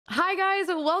Hi guys,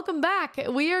 welcome back.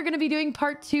 We are going to be doing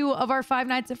part 2 of our Five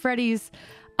Nights at Freddy's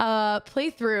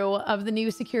playthrough of the new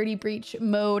security breach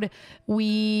mode.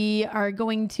 We are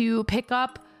going to pick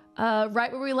up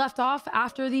right where we left off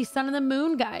after the sun and the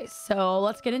moon, guys. So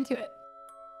let's get into it.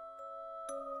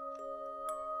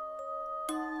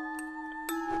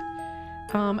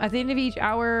 At the end of each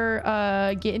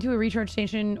hour, get into a recharge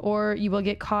station or you will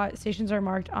get caught. Stations are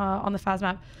marked on the FAS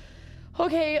map.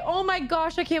 Okay, oh my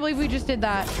gosh, I can't believe we just did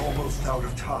that. It's almost out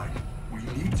of time. We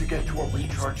need to get to a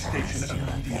recharge station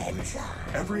immediately.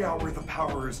 Every hour the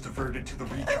power is diverted to the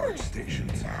recharge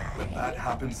stations. When that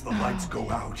happens, the lights go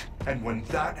out. And when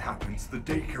that happens, the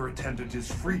daycare attendant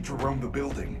is free to roam the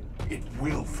building. It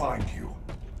will find you.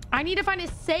 I need to find a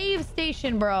save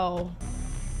station, bro.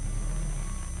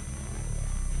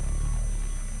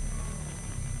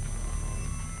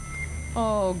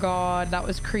 Oh god, that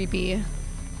was creepy.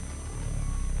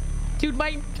 Dude,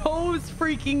 my toes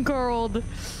freaking curled.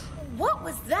 What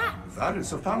was that? That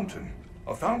is a fountain.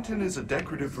 A fountain is a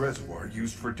decorative reservoir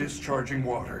used for discharging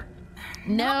water.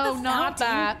 No, not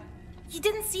that. You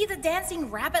didn't see the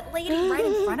dancing rabbit lady right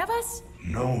in front of us?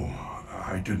 No,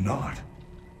 I did not.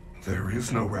 There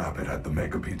is no rabbit at the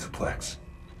Mega Pizzaplex.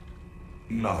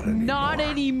 Not anymore. Not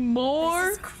anymore?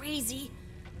 This is crazy.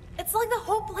 It's like the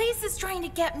whole place is trying to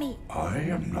get me. I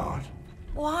am not.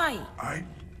 Why? I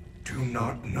do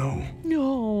not know.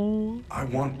 No. I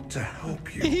want to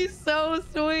help you. He's so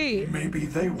sweet. Maybe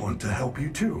they want to help you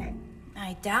too.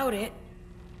 I doubt it.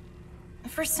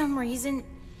 For some reason,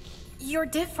 you're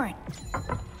different.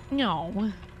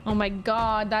 No. Oh my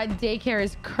god, that daycare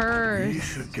is cursed. We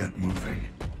should get moving.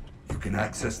 You can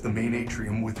access the main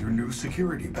atrium with your new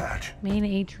security badge. Main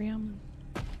atrium?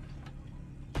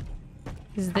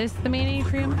 Is this the main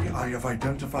atrium? I have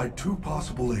identified 2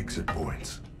 possible exit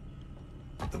points.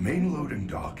 The main loading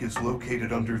dock is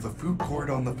located under the food court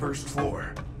on the 1st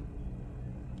floor.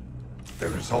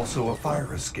 There is also a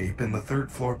fire escape in the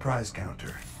 3rd floor prize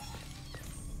counter.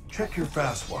 Check your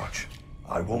fast watch.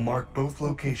 I will mark both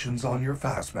locations on your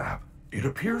fast map. It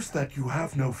appears that you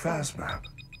have no fast map.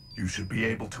 You should be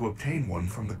able to obtain one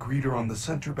from the greeter on the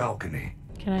center balcony.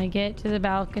 Can I get to the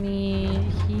balcony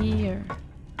here?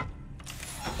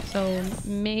 So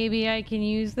maybe I can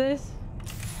use this?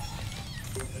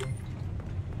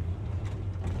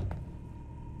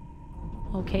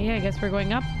 Okay, I guess we're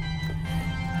going up.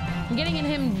 I'm getting in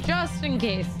him just in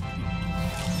case.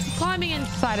 Climbing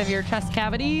inside of your chest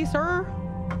cavity, sir.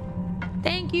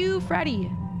 Thank you,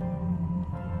 Freddy.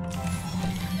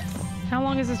 How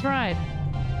long is this ride?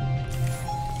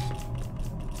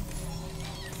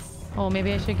 Oh,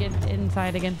 maybe I should get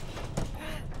inside again.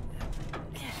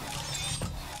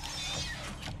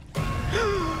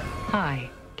 Hi,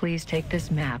 please take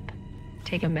this map.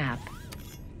 Take a map.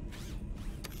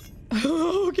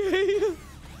 Okay.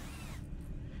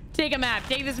 Take a map.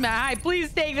 Take this map. Hi,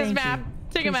 please take this map. You.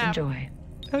 Take please a map. Enjoy.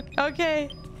 Okay.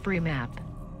 Free map.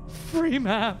 Free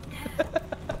map.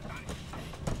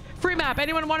 Free map.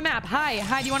 Anyone want a map? Hi.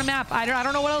 Hi, do you want a map? I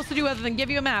don't know what else to do other than give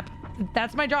you a map.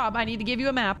 That's my job. I need to give you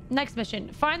a map. Next mission.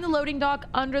 Find the loading dock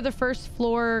under the 1st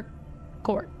floor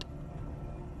court.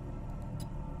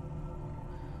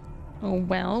 Oh,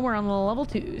 well, we're on level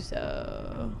 2,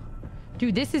 so...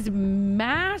 Dude, this is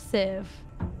massive.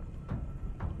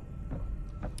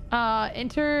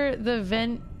 Enter the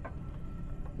vent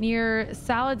near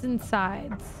salads and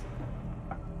sides.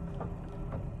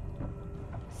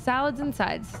 Salads and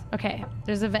sides. Okay,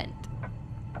 there's a vent.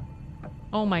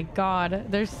 Oh my god,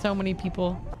 there's so many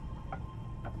people.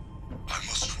 I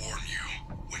must warn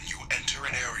you, when you enter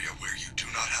an area where you do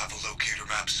not have a locator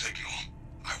map signal,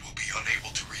 I will be unable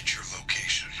to reach your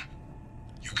location.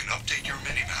 You can update your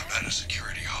minimap at a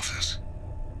security office.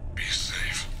 Be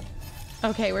safe.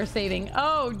 Okay, we're saving.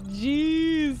 Oh,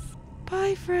 jeez.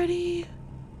 Bye, Freddy.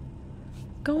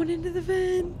 Going into the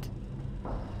vent.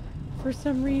 For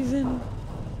some reason.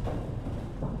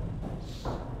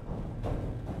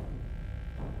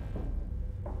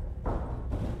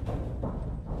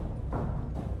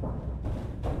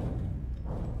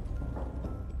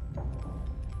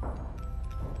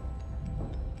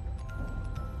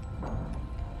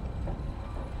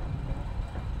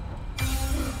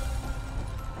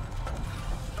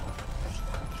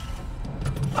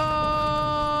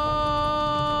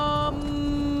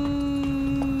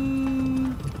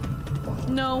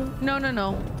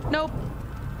 No. Nope.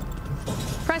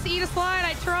 Press E to slide.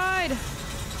 I tried.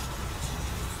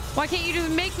 Why can't you just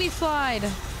make me slide?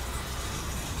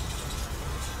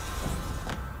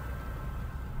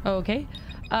 Okay.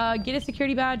 Get a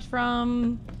security badge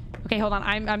from Okay, hold on.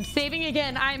 I'm saving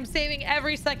again. I'm saving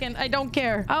every second. I don't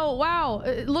care. Oh, wow.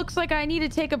 It looks like I need to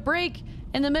take a break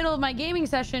in the middle of my gaming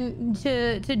session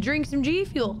to drink some G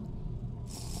Fuel.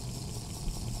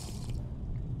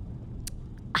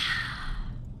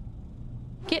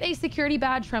 Get a security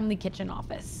badge from the kitchen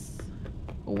office.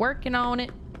 Working on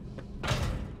it.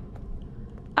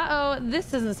 Uh-oh,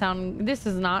 this does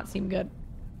not seem good.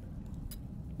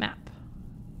 Map.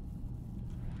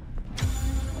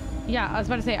 Yeah, I was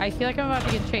about to say, I feel like I'm about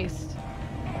to get chased.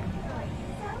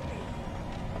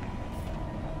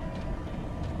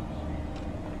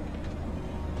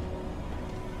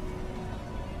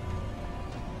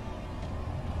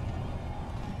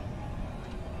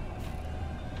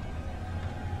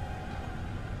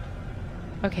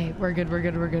 Okay, we're good, we're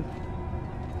good, we're good.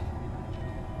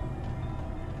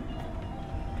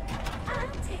 I'll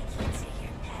take you to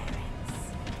your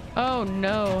parents. Oh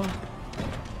no.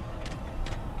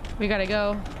 We gotta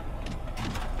go.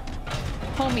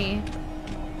 Homie.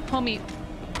 Homie.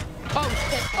 Oh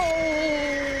shit.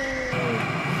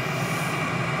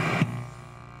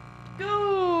 Oh!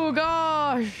 Oh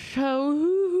gosh. Oh.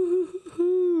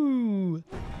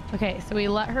 Okay, so we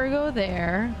let her go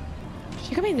there. Is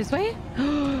she coming this way?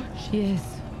 She is.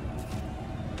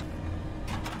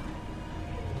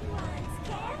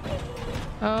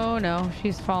 Oh no,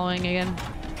 she's following again.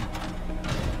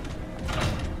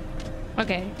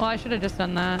 Okay, well I should have just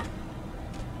done that.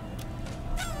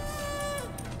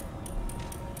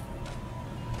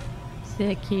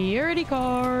 Security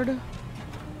card.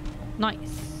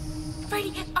 Nice.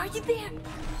 Freddy, are you there?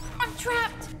 I'm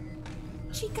trapped.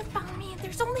 Chica found me and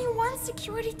there's only one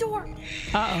security door.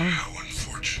 Uh-oh. How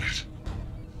unfortunate.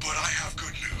 But I have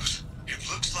good news. It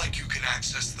looks like you can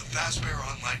access the Fazbear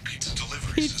Online Pizza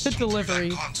Delivery Pizza system through delivery.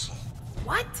 that console.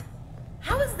 What?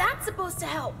 How is that supposed to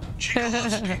help? Chica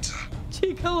loves pizza.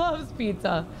 Chica loves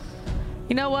pizza.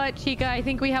 You know what, Chica? I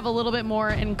think we have a little bit more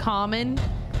in common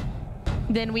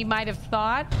than we might have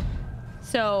thought.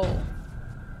 So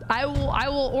I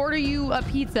will order you a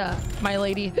pizza, my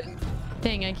lady.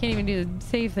 Dang, I can't even do the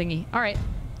save thingy. All right.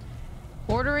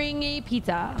 Ordering a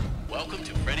pizza. Welcome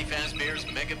to Freddy Fazbear's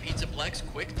Mega Pizzaplex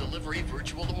Quick Delivery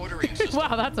Virtual Ordering System.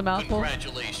 Wow, that's a mouthful.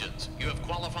 Congratulations. You have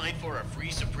qualified for a free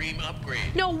Supreme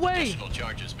upgrade. No way. Additional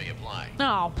charges may apply.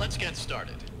 Oh. Let's get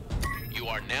started. You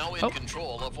are now in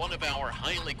control of one of our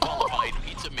highly qualified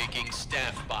pizza-making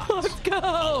staff bots. Let's go.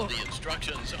 Follow the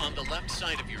instructions on the left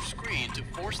side of your screen to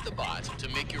force the bot to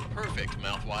make your perfect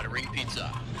mouth-watering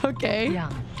pizza. Okay.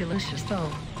 Yum, delicious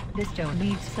though. This dough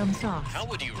needs some sauce. How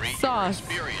would you rate Sauce.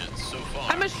 your experience so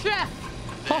far? I'm a chef.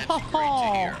 That's great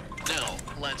to hear. Now,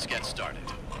 let's get started.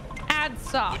 Add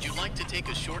sauce. Would you like to take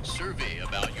a short survey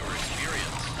about your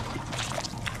experience?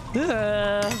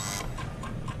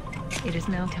 It is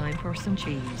now time for some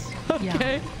cheese.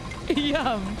 Okay.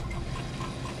 Yum.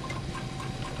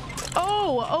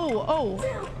 Oh.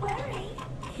 Don't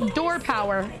worry. Door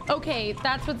power. Okay,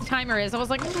 that's what the timer is. I was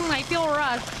like, I feel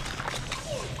rushed.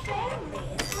 Your family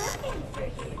is looking for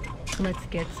you. Let's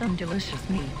get some delicious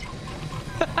meat.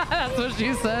 That's what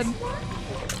she said.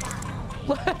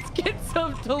 Let's get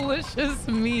some delicious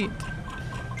meat.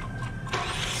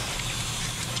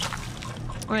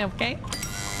 Okay.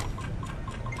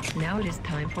 Now it is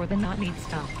time for the not meat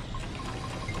stuff.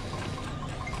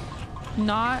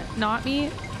 Not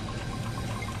meat.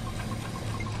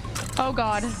 Oh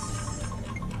God.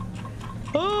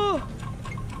 Oh.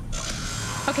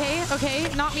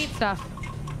 Okay. Not meat stuff.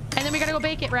 And then we gotta go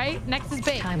bake it, right? Next is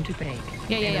bake. Time to bake.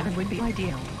 Yeah. It would be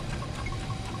ideal.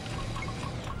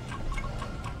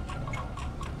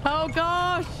 Oh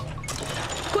gosh.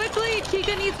 Quickly,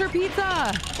 Chica needs her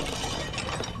pizza.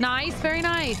 Nice, very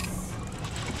nice.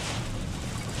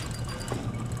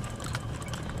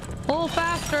 A little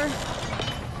faster.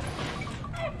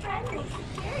 Our friendly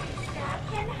security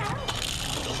staff can help.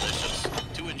 Delicious.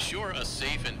 To ensure a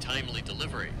safe and timely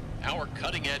delivery, our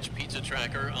cutting-edge pizza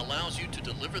tracker allows you to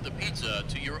deliver the pizza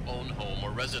to your own home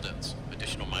or residence.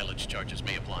 Additional mileage charges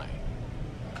may apply.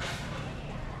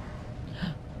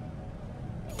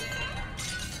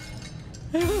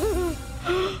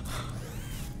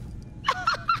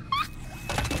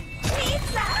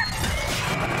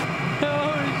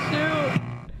 Oh shoot.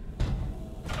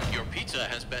 Your pizza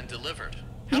has been delivered.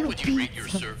 How would you rate your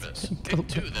service? Pick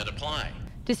two that apply.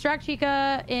 Distract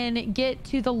Chica and get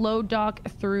to the load dock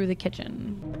through the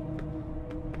kitchen.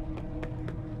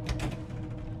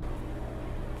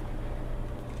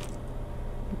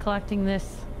 I'm collecting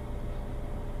this.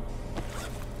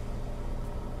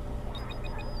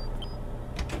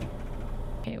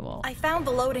 Okay, well. I found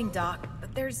the loading dock,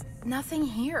 but there's nothing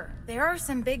here. There are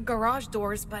some big garage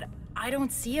doors, but I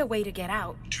don't see a way to get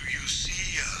out. Do you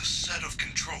see a set of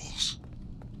controls?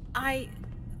 I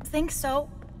think so.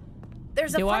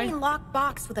 There's a funny locked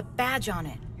box with a badge on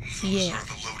it. Those are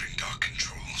the loading dock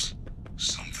controls.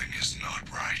 Something is not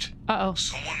right. Uh-oh.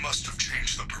 Someone must have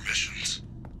changed the permissions.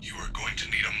 You are going to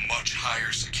need a much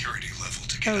higher security level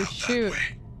to get out that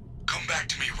way. Come back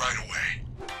to me right away.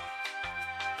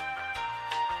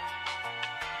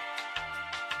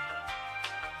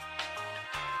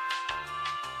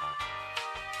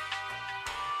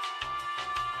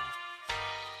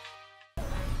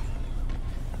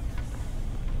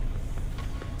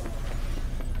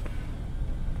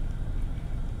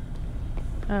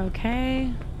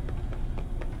 Okay.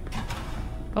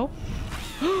 Oh.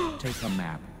 Take a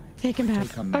map. Take a map.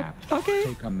 Take a map. Okay.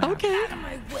 Take a map. Okay. Out of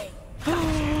my way.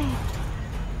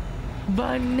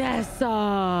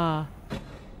 Vanessa.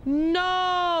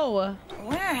 No.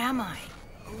 Where am I?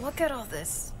 Look at all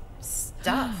this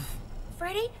stuff.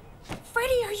 Freddy?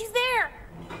 Freddy, are you there?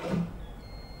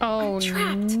 Oh, I'm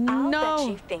trapped. I'll no. bet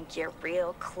you think you're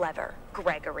real clever,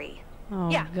 Gregory. Oh,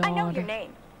 yeah, God. I know your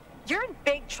name. You're in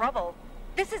big trouble.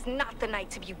 This is not the night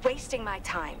to be wasting my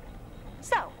time.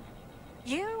 So,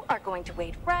 you are going to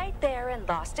wait right there in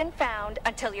Lost and Found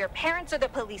until your parents or the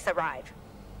police arrive.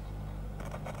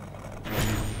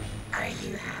 Are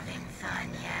you having fun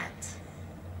yet?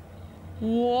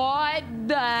 What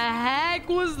the heck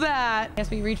was that? I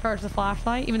guess we recharge the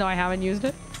flashlight, even though I haven't used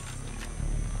it.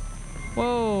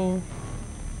 Whoa.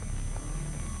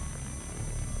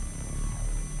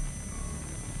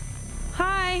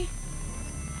 Hi.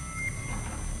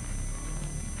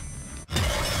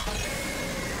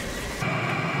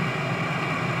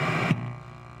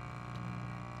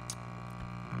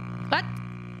 What?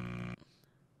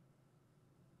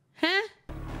 Huh?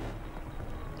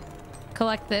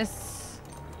 Collect this.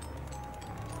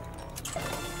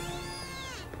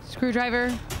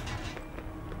 Screwdriver.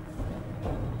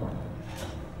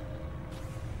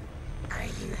 Are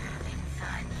you having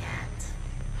fun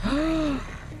yet?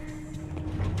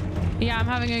 Yeah, I'm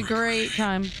having a great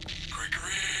time.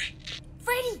 Gregory,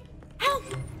 Freddy, help!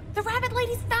 The rabbit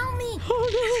ladies found me!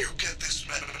 if you get this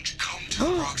message, come to the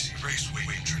Roxy Raceway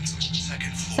entrance,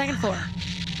 second floor. Second floor.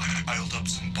 I piled up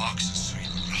some boxes so you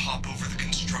can hop over the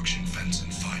construction fence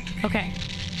and find me. Okay.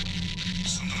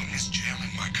 Someone is jamming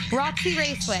my Roxy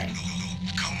communications Raceway.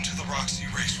 signal. Come to the Roxy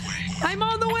Raceway. I'm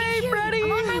on the way, Freddy!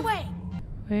 I'm on my way!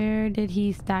 Where did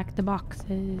he stack the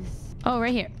boxes? Oh,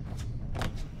 right here.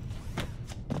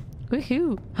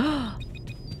 Woohoo!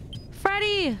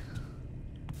 Freddy!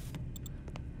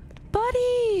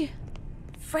 Buddy!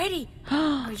 Freddy,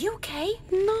 are you okay?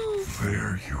 No.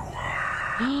 There you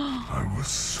are. I was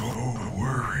so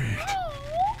worried.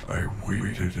 I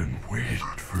waited and waited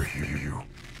for you.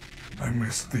 I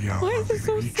missed the hour Why is it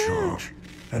so sad? recharge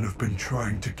and have been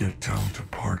trying to get down to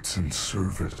parts and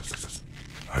service.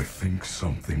 I think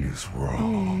something is Oh,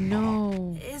 wrong.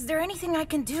 no. Is there anything I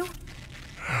can do?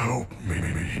 Help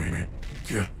me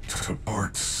get to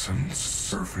parts and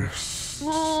service.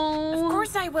 Oh. Of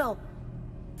course I will.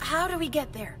 How do we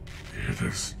get there? It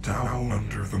is down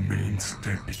under the main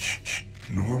stage.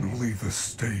 Normally the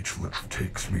stage lift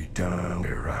takes me down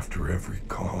there after every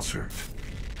concert.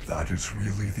 That is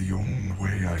really the only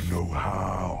way I know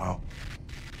how.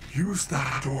 Use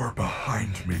that door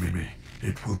behind me.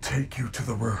 It will take you to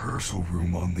the rehearsal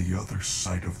room on the other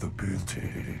side of the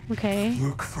building. Okay.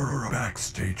 Look for a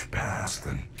backstage pass,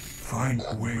 then find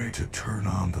a way to turn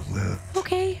on the lift.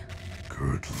 Okay.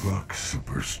 Good luck,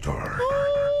 superstar.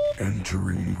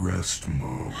 Entering rest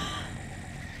mode.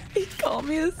 He called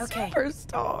me a Okay.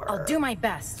 superstar. I'll do my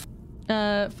best.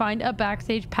 Find a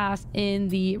backstage pass in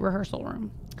the rehearsal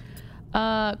room.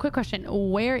 Quick question.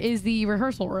 Where is the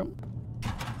rehearsal room?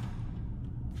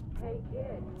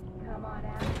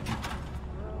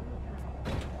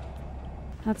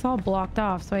 That's all blocked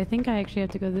off, so I think I actually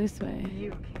have to go this way. You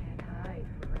can't hide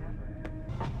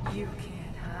forever. You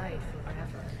can't hide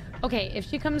forever. Okay, if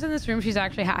she comes in this room, she's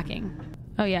actually hacking.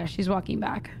 Oh yeah, she's walking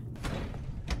back.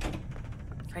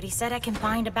 Freddy said I can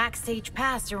find a backstage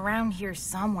pass around here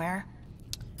somewhere.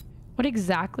 What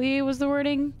exactly was the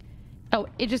wording? Oh,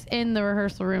 it just in the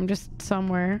rehearsal room, just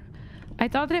somewhere. I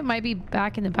thought that it might be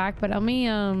back in the back, but let me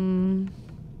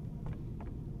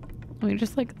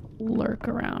just like lurk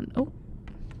around. Oh.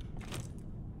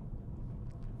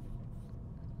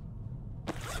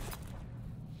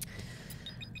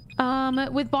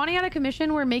 With Bonnie out of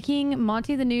commission, we're making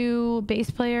Monty the new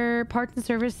bass player. Parts and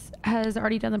service has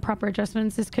already done the proper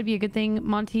adjustments. This could be a good thing.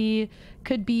 Monty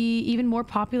could be even more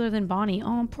popular than Bonnie.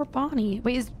 Oh, poor Bonnie.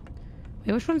 Wait,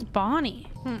 which one's Bonnie?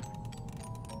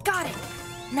 Got it.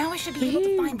 Now I should be able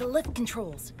to find the lift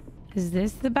controls. Is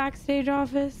this the backstage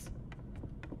office?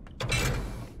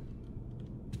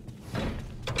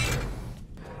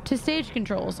 To stage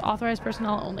controls, authorized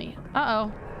personnel only.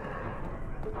 Uh-oh.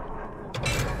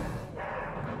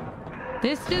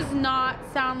 This does not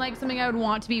sound like something I would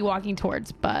want to be walking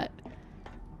towards, but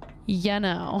you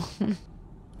know.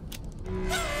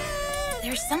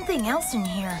 There's something else in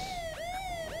here.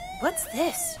 What's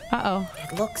this? Uh-oh.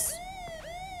 It looks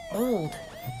old.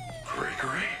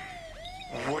 Gregory?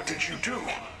 What did you do?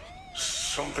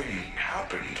 Something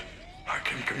happened. I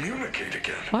can communicate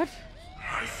again. What?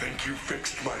 I think you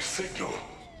fixed my signal.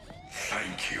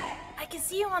 Thank you. I can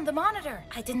see you on the monitor.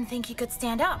 I didn't think you could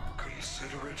stand up.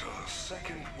 Consider it a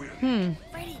second win.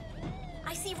 Freddy,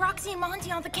 I see Roxy and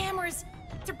Monty on the cameras.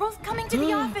 They're both coming to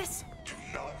the office. Do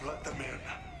not let them in.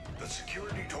 The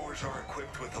security doors are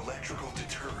equipped with electrical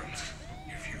deterrents.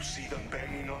 If you see them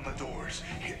banging on the doors,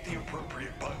 hit the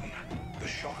appropriate button. The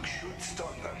shock should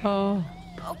stun them. Oh.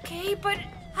 Okay, but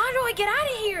how do I get out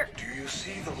of here? Do you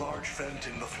see the large vent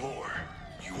in the floor?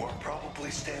 You are probably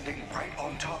standing right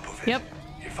on top of it. Yep.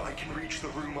 If I can reach the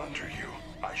room under you,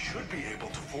 I should be able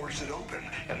to force it open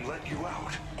and let you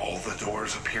out. All the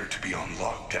doors appear to be on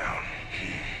lockdown.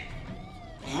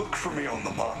 Look for me on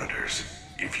the monitors.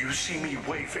 If you see me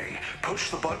waving,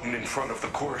 push the button in front of the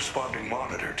corresponding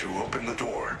monitor to open the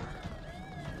door.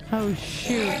 Oh,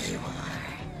 shoot.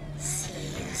 See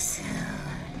you soon.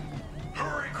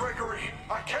 Hurry, Gregory!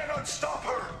 I cannot stop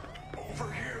her!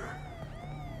 Over here.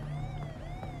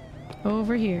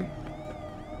 Over here.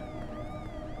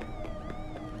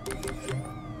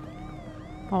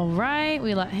 All right,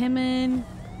 we let him in.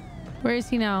 Where is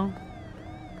he now?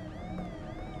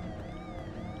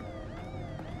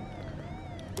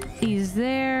 He's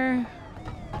there.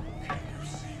 Can you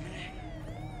see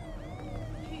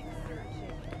me?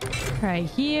 Right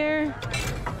here.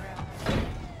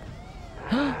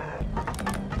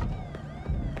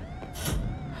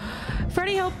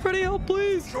 Freddy, help,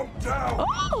 please. Jump down!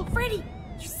 Oh, Freddy,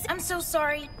 I'm so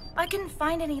sorry. I couldn't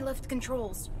find any lift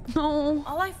controls. no.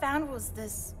 All I found was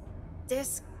this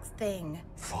disc thing.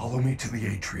 Follow me to the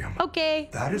atrium. Okay.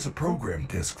 That is a program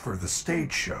disc for the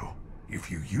stage show. If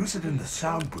you use it in the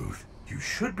sound booth, you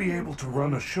should be able to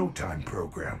run a Showtime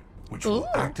program, which will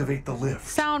Ooh. activate the lift.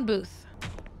 Sound booth.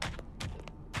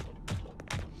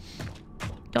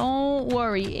 Don't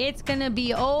worry. It's gonna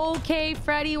be okay,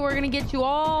 Freddy. We're gonna get you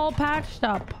all patched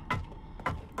up.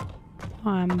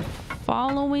 I'm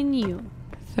following you.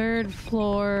 3rd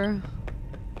floor.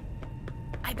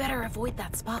 I better avoid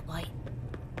that spotlight.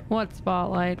 What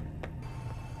spotlight?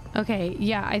 Okay,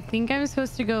 yeah, I think I'm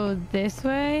supposed to go this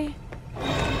way.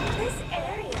 This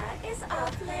area is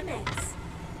off limits.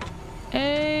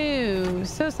 Oh,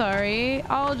 so sorry.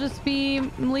 I'll just be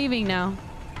leaving now.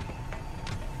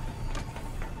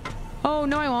 Oh,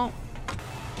 no, I won't.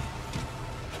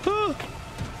 Don't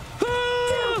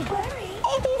worry.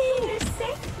 You're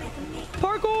safe with me.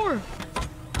 Parkour!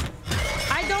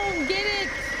 I don't get it!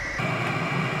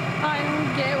 I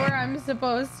don't get where I'm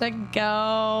supposed to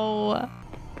go.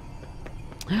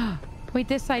 Wait,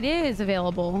 this side is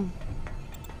available.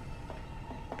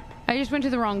 I just went to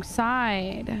the wrong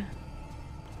side.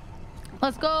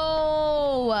 Let's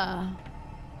go!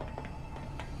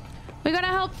 We gotta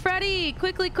help Freddy!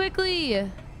 Quickly, quickly!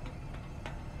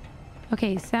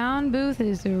 Okay, sound booth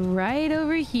is right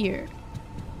over here.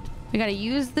 We gotta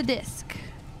use the disc.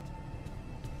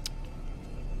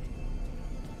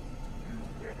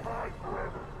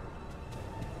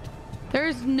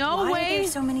 There's no Why way. are there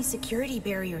so many security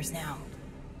barriers now?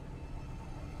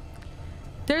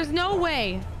 There's no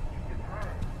way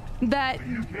that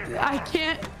I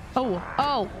can't.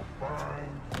 Oh.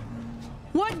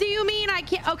 What do you mean I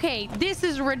can't? Okay, this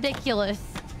is ridiculous.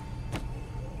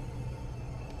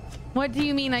 What do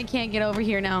you mean I can't get over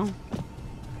here now?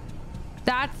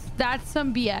 That's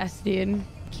some BS, dude.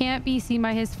 Can't be seen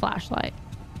by his flashlight.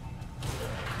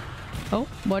 Oh,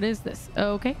 what is this?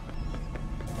 Okay.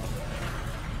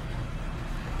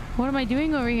 What am I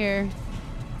doing over here?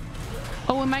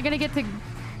 Oh, am I gonna get to...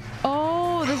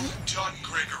 Oh, this is... John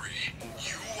Gregory,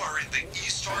 you are in the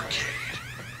East Arcade.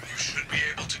 You should be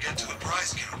able to get to the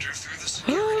prize counter through the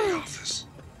security office.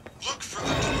 Look for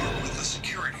the door with the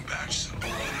security badge symbol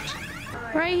on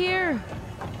it. Right here.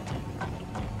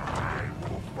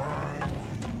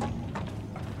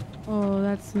 Oh,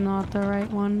 that's not the right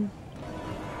one.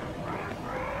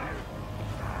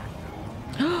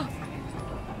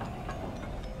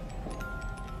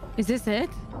 Is this it?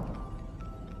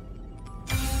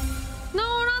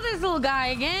 No, not this little guy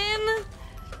again.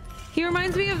 He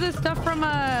reminds me of the stuff from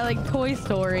like Toy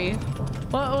Story.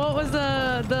 What was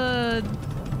the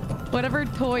whatever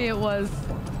toy it was?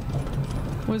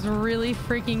 was really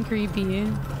freaking creepy.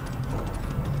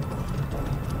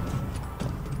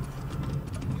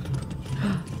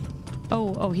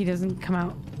 Oh, he doesn't come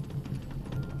out.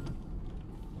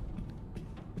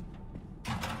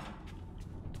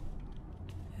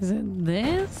 Is it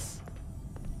this?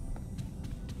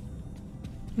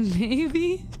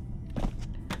 Maybe?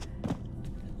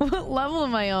 What level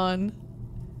am I on?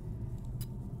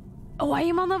 Oh, I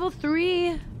am on level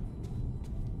 3.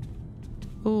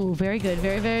 Oh, very good.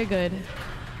 Very, very good.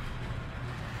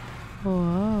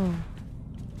 Whoa.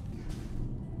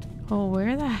 Oh,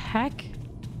 where the heck?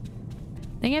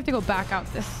 I think I have to go back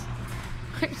out this.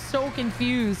 I'm so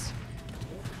confused.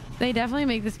 They definitely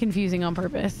make this confusing on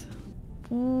purpose.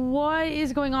 What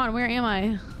is going on? Where am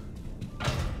I?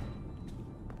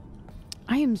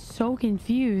 I am so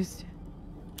confused.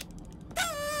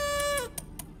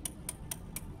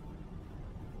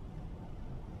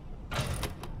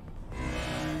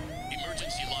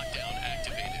 Emergency lockdown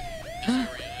activated. This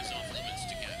area is off limits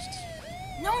to guests.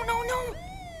 No.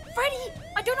 Freddy,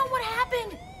 I don't know what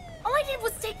happened. All I did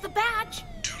was take the badge.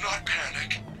 Do not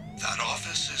panic. That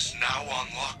office is now on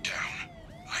lockdown.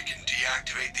 I can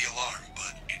deactivate the alarm,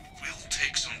 but it will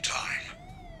take some time.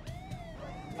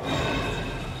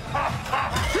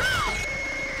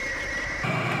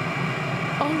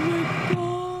 Oh my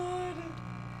god.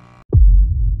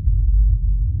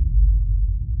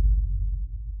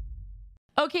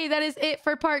 Okay, that is it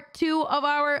for part 2 of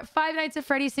our Five Nights at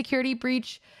Freddy's Security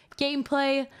Breach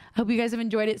gameplay. I hope you guys have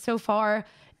enjoyed it so far.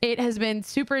 It has been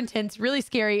super intense, really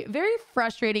scary, very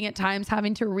frustrating at times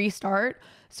having to restart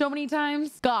so many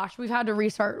times. Gosh, we've had to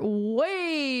restart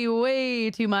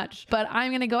way too much. But I'm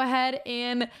going to go ahead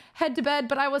and head to bed,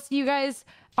 but I will see you guys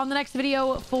on the next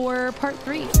video for part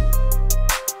 3.